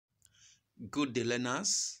Good day,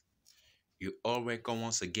 learners. You all welcome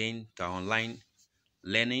once again to our online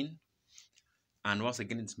learning. And once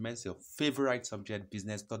again, it's meant your favorite subject,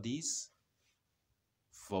 business studies,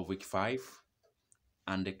 for week 5.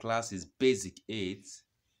 And the class is basic 8.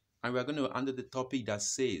 And we're going to handle the topic that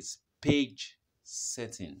says page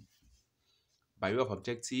setting. By way of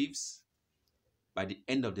objectives, by the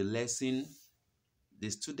end of the lesson, the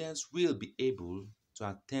students will be able to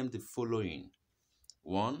attempt the following: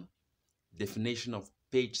 1. Definition of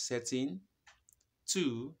page setting.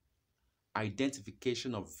 2.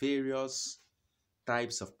 Identification of various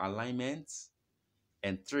types of alignments.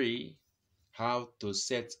 And 3. How to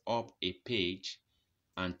set up a page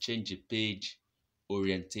and change a page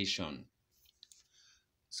orientation.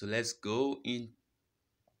 So let's go in.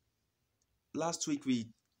 Last week we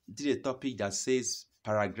did a topic that says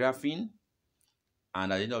paragraphing,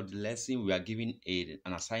 and at the end of the lesson we are given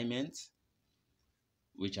an assignment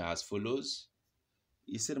which are as follows.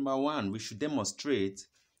 It said, number 1, we should demonstrate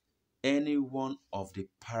any one of the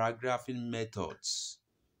paragraphing methods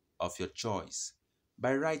of your choice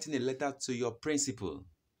by writing a letter to your principal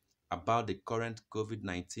about the current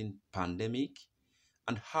COVID-19 pandemic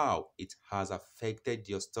and how it has affected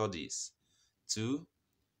your studies. 2.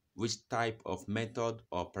 Which type of method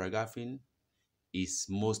or paragraphing is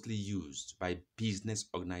mostly used by business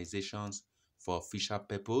organizations for official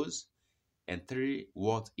purpose. And 3.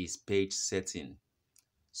 What is page setting?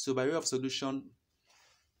 So by way of solution,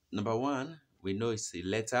 number 1, we know it's a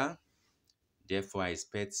letter. Therefore, I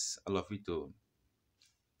expect all of you to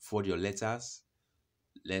forward your letters.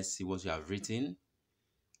 Let's see what you have written.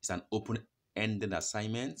 It's an open-ended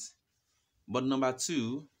assignment. But number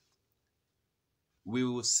 2, we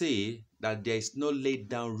will say that there is no laid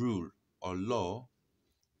down rule or law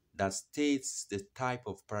that states the type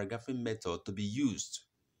of paragraphing method to be used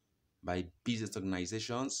by business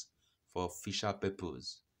organizations for official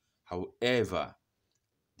purpose. However,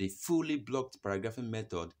 the fully blocked paragraphing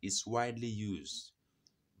method is widely used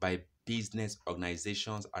by business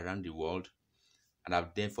organizations around the world and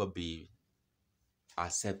have therefore been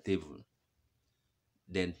acceptable.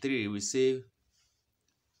 Then 3, we say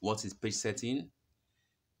what is page setting,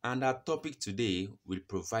 and our topic today will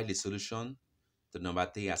provide a solution to number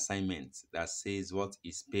 3 assignment that says what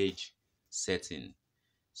is page setting.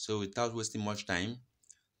 So without wasting much time,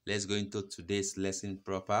 let's go into today's lesson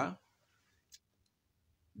proper.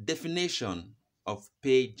 Definition of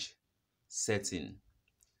page setting.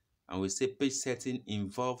 And we say page setting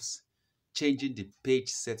involves changing the page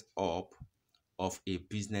setup of a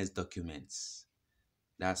business document.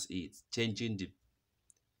 That's it. Changing the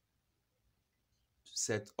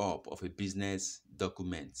setup of a business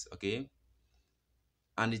document. Okay.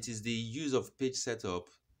 And it is the use of page setup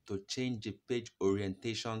to change the page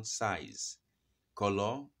orientation size,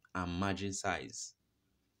 color, and margin size.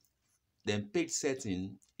 Then page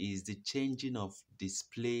setting is the changing of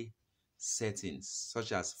display settings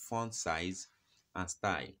such as font size and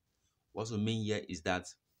style. What we mean here is that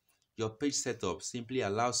your page setup simply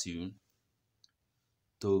allows you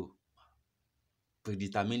to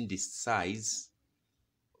predetermine the size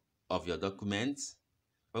of your document.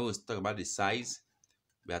 When we talk about the size,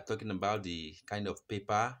 we are talking about the kind of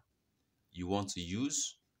paper you want to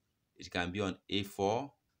use. It can be on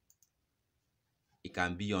A4, it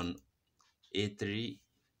can be on A3,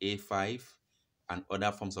 A5, and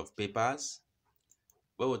other forms of papers.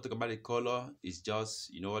 When we talk about the color, it's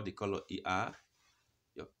just, you know what the color are.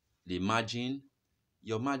 The margin.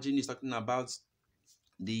 Your margin is talking about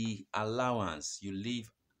the allowance you leave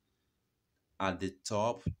at the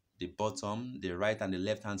top, the bottom, the right and the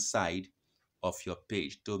left hand side of your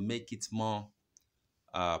page to make it more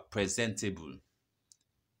presentable.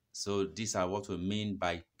 So these are what we mean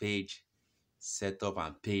by page setup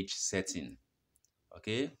and page setting.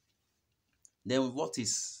 Okay. Then what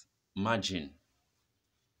is margin?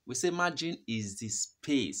 We say margin is the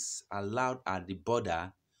space allowed at the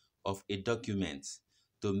border of a document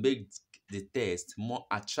to make the text more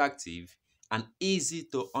attractive and easy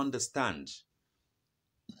to understand.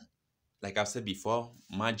 Like I've said before,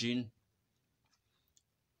 margin,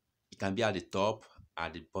 it can be at the top,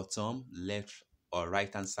 at the bottom, left or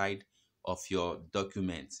right hand side of your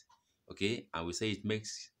document. Okay, and we say it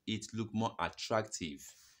makes it look more attractive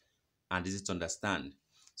and easy to understand.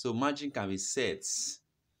 So margin can be set,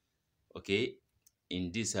 okay,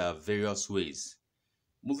 in these various ways.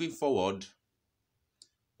 Moving forward,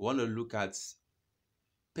 we want to look at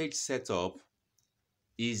page setup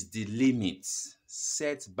is the limit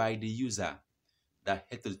set by the user that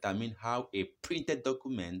help to determine how a printed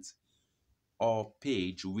document or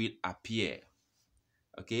page will appear.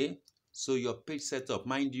 Okay, so your page setup,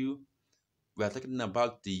 mind you, We are talking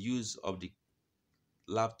about the use of the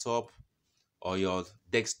laptop or your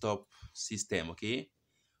desktop system. Okay,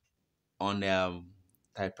 on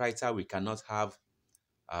typewriter we cannot have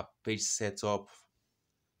a page setup.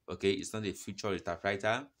 Okay, it's not a feature of the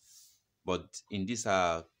typewriter, but in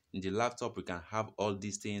the laptop we can have all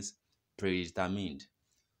these things predetermined.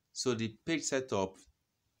 So the page setup,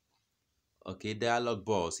 okay, dialog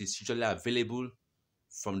box is usually available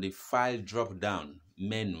from the file drop down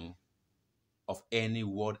menu of any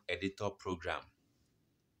word editor program.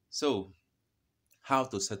 So how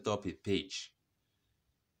to set up a page?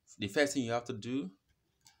 The first thing you have to do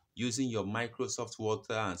using your Microsoft Word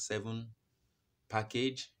and 7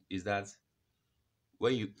 package is that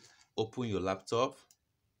when you open your laptop,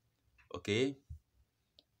 okay,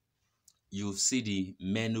 you see the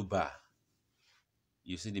menu bar.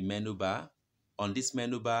 You see the menu bar. On this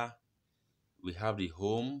menu bar, we have the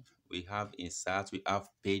home, we have insert, we have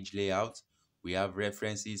page layout, we have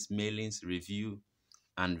references, mailings, review,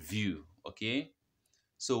 and view. Okay.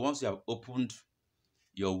 So once you have opened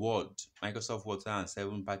your Word, Microsoft Word and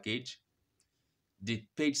 7 package, the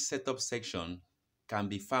page setup section can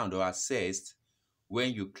be found or accessed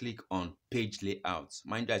when you click on page layout.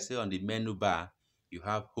 Mind you, I say on the menu bar, you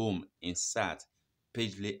have home, insert,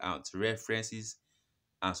 page layout, references,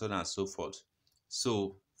 and so on and so forth.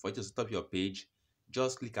 So for you to set up your page,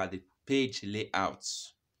 just click at the page layout.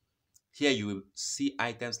 Here you will see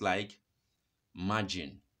items like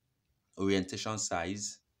margin, orientation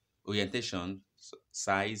size,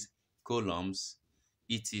 columns,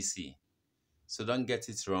 etc. So don't get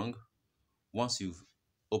it wrong. Once you've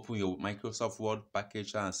opened your Microsoft Word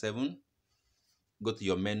package and 7, go to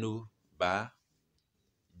your menu bar.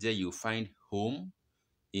 There you find home,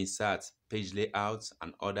 insert, page layout,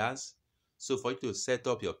 and others. So for you to set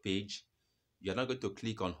up your page, you're not going to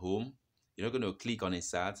click on home, you're not going to click on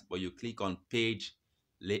insert, but you click on page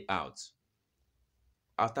layout.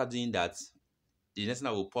 After doing that, the next thing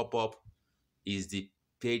that will pop up is the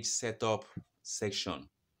page setup section,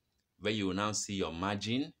 where you will now see your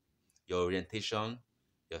margin, your orientation,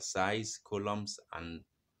 your size, columns, and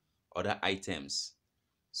other items.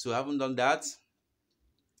 So having done that,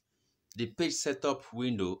 the page setup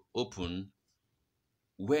window open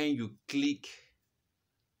when you click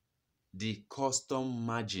the custom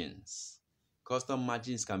margins. Custom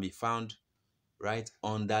margins can be found right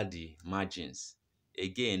under the margins.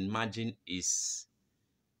 Again, margin is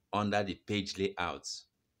under the page layout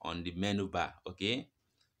on the menu bar. Okay,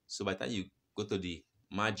 so by the time you go to the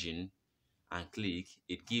margin and click,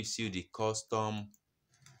 it gives you the custom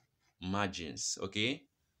margins. Okay,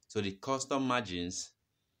 so the custom margins,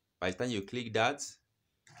 by the time you click that,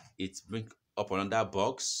 it brings up another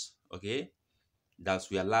box. Okay, that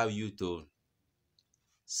will allow you to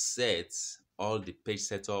set all the page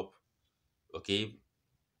setup. Okay,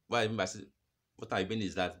 what I mean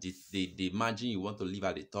is that the margin you want to leave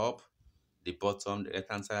at the top, the bottom, the right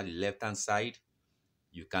hand side, the left hand side,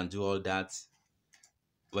 you can do all that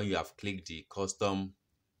when you have clicked the custom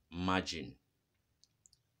margin.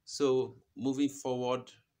 So moving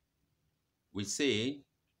forward, we say,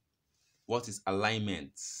 what is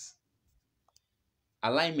alignment?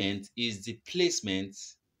 Alignment is the placement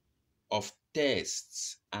of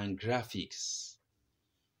text and graphics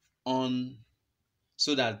on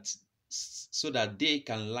so that they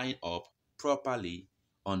can line up properly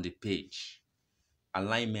on the page.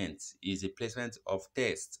 Alignment is the placement of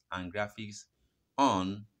text and graphics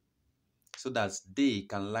on so that they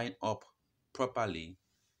can line up properly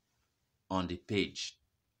on the page.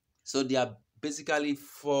 So there are basically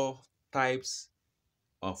 4 types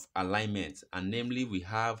of alignment, and namely we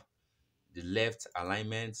have the left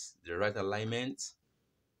alignment, the right alignment.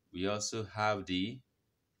 We also have the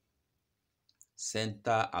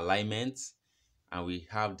center alignment, and we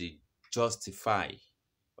have the justify.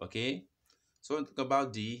 Okay, so when we talk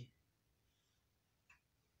about the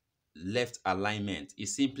left alignment, it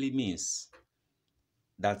simply means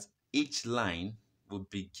that each line will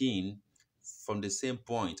begin from the same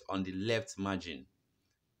point on the left margin.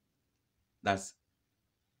 That's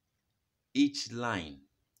each line,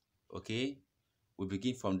 okay, will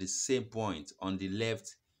begin from the same point on the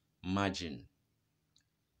left margin.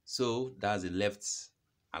 So that's the left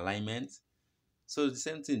alignment. So the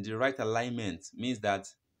same thing, the right alignment means that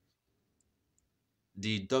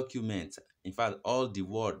the document, in fact, all the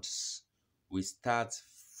words will start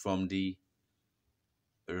from the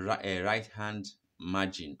right hand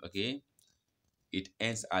margin. Okay, it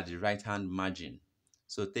ends at the right hand margin.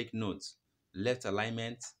 So take note, left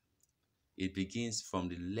alignment, it begins from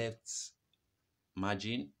the left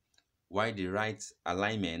margin, while the right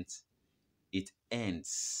alignment, it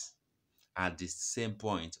ends at the same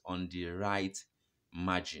point on the right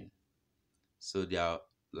margin. So they are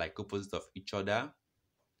like opposite of each other.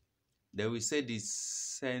 Then we say the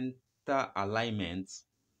center alignment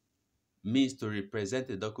means to represent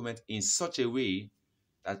a document in such a way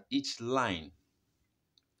that each line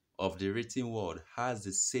of the written word has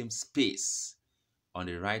the same space on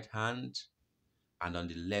the right hand and on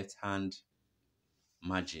the left hand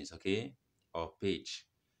margins, okay, or page.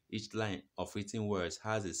 Each line of written words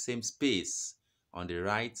has the same space on the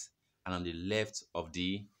right and on the left of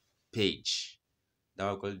the page.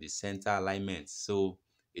 That we call it the center alignment. So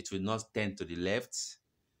it will not tend to the left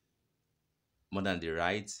more than the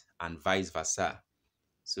right and vice versa.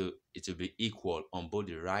 So it will be equal on both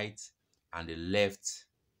the right and the left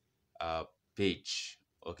uh, page.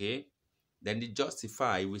 Okay. Then the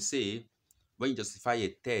justify, we say when you justify a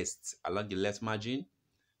text along the left margin,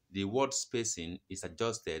 the word spacing is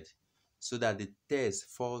adjusted so that the text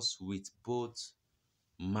falls with both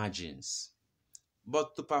margins.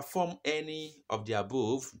 But to perform any of the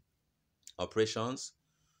above operations,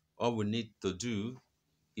 all we need to do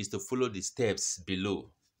is to follow the steps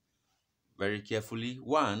below very carefully.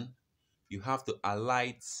 One, you have to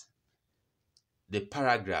highlight the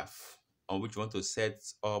paragraph on which you want to set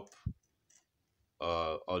up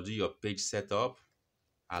or do your page setup.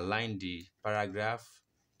 Align the paragraph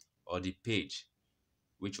or the page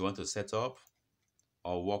which you want to set up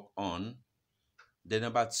or work on. Then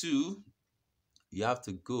number two, you have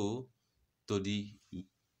to go to the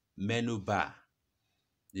menu bar.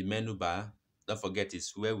 The menu bar, don't forget,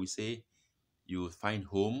 is where we say you will find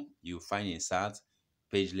home, you will find insert,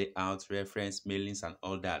 page layout, reference, mailings, and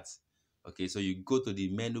all that. Okay, so you go to the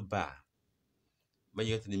menu bar. When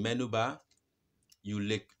you get to the menu bar, you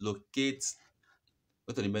locate,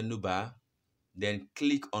 go to the menu bar, then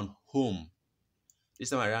click on home.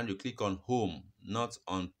 This time around, you click on home, not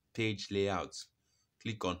on page layout.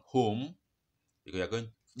 Click on home because you're going,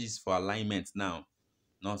 this is for alignment now,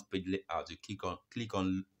 not page layout. You click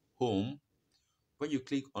on home. When you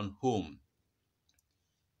click on home,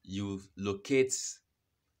 you locate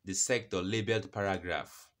the sector labeled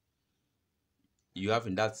paragraph. You have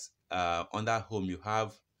in that under home, you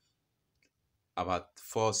have about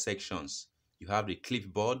 4 sections. You have the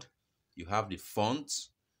clipboard, you have the font,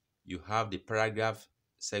 you have the paragraph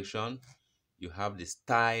section, you have the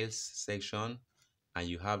styles section, and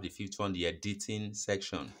you have the fifth one, the editing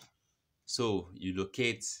section. So you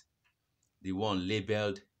locate the one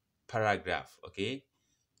labeled paragraph, okay?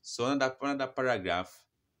 So another paragraph,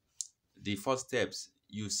 the first steps,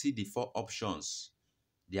 you see the 4 options.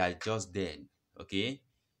 They are just there, okay?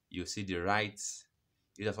 You see the right,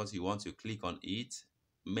 if that's what you want to click on it.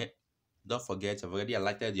 Don't forget, I've already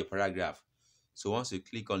highlighted your paragraph. So once you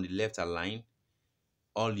click on the left align,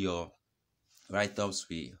 all your write-ups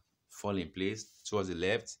will fall in place towards the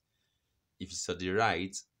left. If it's to the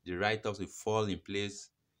write-ups will fall in place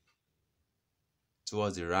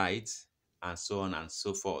towards the right, and so on and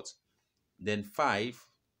so forth. Then 5,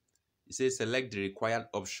 it says select the required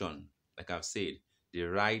option. Like I've said, the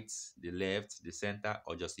right, the left, the center,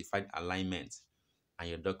 or justified alignment, and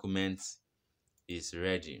your document is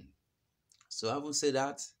ready. So having said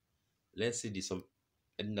that, let's see this.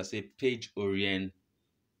 I think I say page orientation.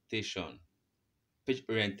 Page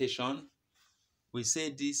orientation, we say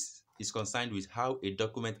this is concerned with how a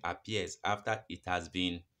document appears after it has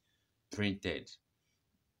been printed.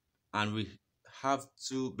 And we have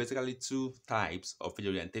basically two types of page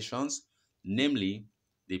orientations, namely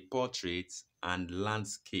the portrait and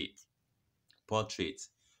landscape. Portrait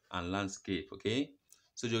and landscape, okay?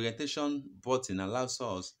 So the orientation button allows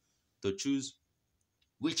us to choose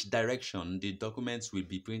which direction the documents will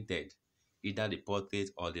be printed, either the portrait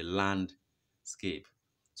or the landscape.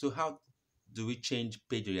 So how do we change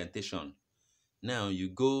page orientation? Now you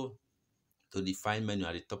go to the file menu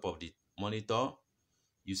at the top of the monitor,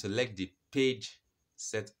 you select the page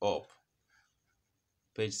setup.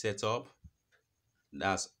 Page setup,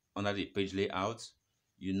 that's under the page layout.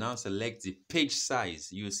 You now select the page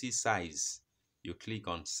size. You see size. You click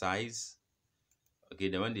on size. Okay,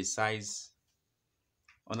 then when the size,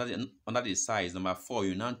 under the size, number 4,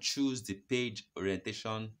 you now choose the page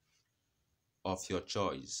orientation of your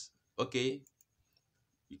choice. Okay,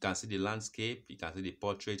 you can see the landscape, you can see the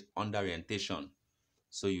portrait under orientation.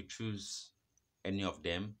 So you choose any of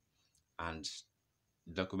them and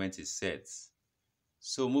the document is set.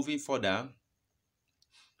 So moving further,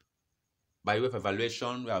 by way of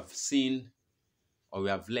evaluation, we have seen or we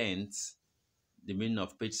have learned the meaning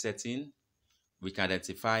of page setting. We can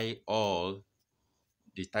identify all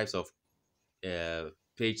the types of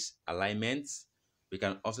page alignments. We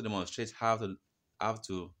can also demonstrate how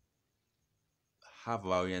to have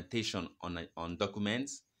our orientation on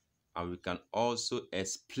documents, and we can also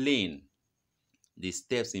explain the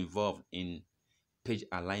steps involved in page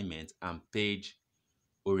alignment and page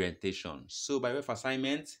orientation. So by way of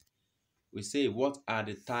assignment, we say what are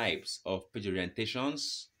the types of page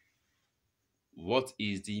orientations, what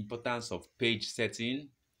is the importance of page setting,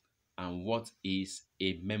 and what is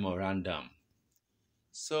a memorandum.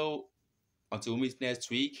 So until we meet next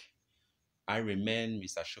week, I remain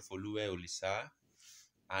Mr. Shofolue Olisa,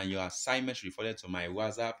 and your assignment should be forwarded to my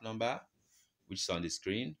WhatsApp number, which is on the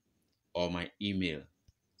screen, or my email.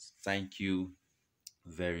 Thank you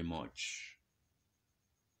very much.